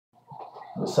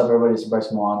What's up, everybody? It's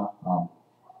Bryson.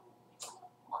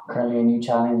 Currently a new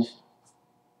challenge.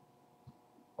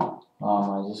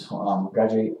 I just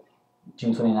graduate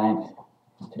June 29th.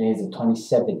 Today is the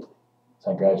 27th,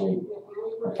 so I graduate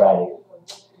on Friday.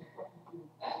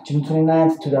 June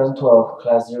 29th, 2012,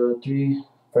 class 03,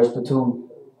 first platoon.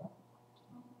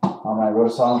 I wrote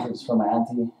a song for my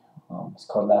auntie. It's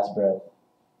called Last Breath.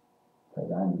 Cause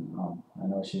I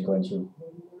know she's going through.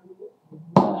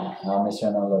 I'll miss her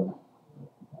and I love her.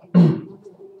 It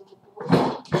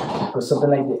goes something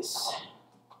like this.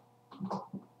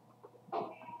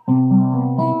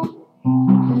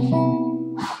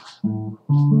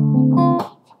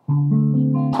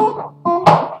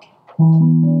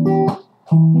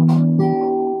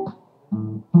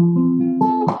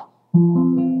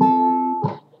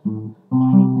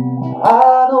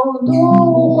 I don't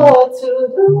know what to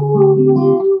do.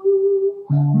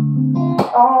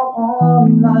 I'm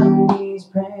on my knees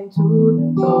praying to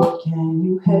the Lord. Can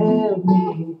you help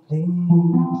me, please?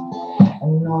 I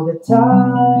know the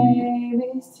time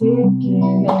is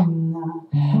ticking and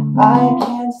I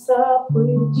can't stop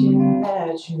wishing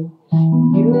that you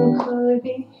could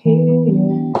be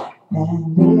here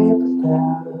and live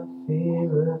without a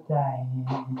fear of dying.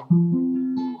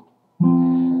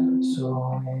 So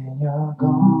when you're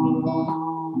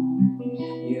gone,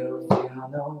 you feel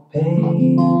no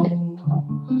pain.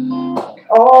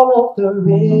 All of the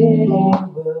rain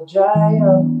will dry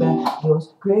up and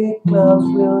those gray clouds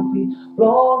will be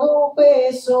blown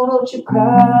away. So don't you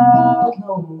cry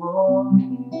no more,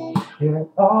 you're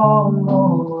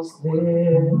almost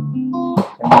there. And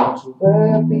don't you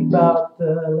worry about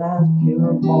the last few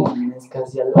moments,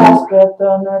 cause your last breath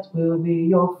on earth will be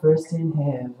your first in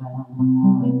heaven.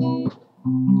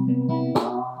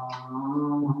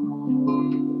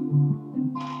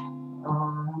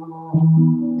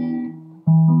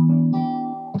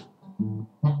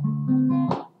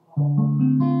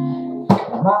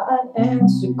 My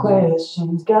unanswered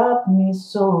questions got me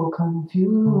so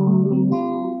confused.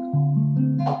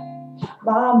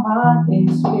 My mind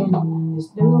is spinning, this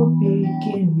new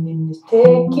beginning is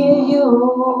taking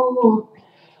you.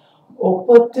 Oh,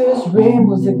 but there's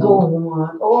rainbows that go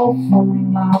on, oh, for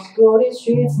miles, golden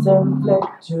streets that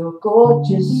reflect your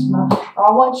gorgeous smile.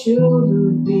 I want you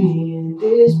to be in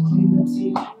this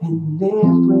beauty and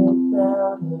live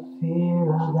without a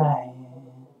fear of dying.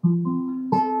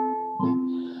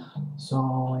 So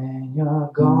when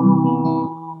you're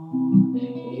gone, you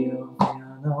feel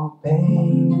no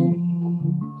pain.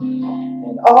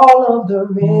 And all of the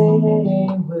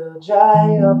rain will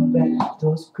dry up and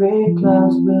those gray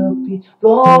clouds will be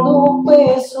blown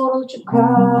away. So don't you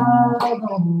cry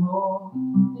no more,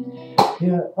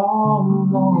 you're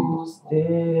almost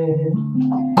there.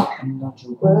 And don't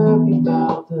you worry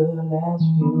about the last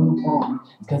few moments,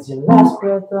 cause your last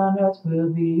breath on earth will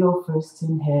be your first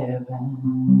in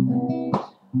heaven.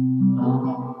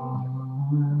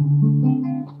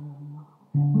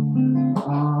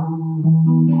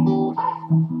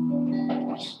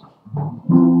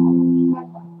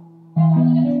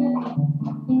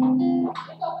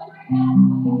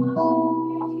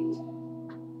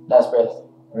 Last Breath,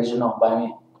 original by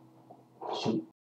me. Shoot.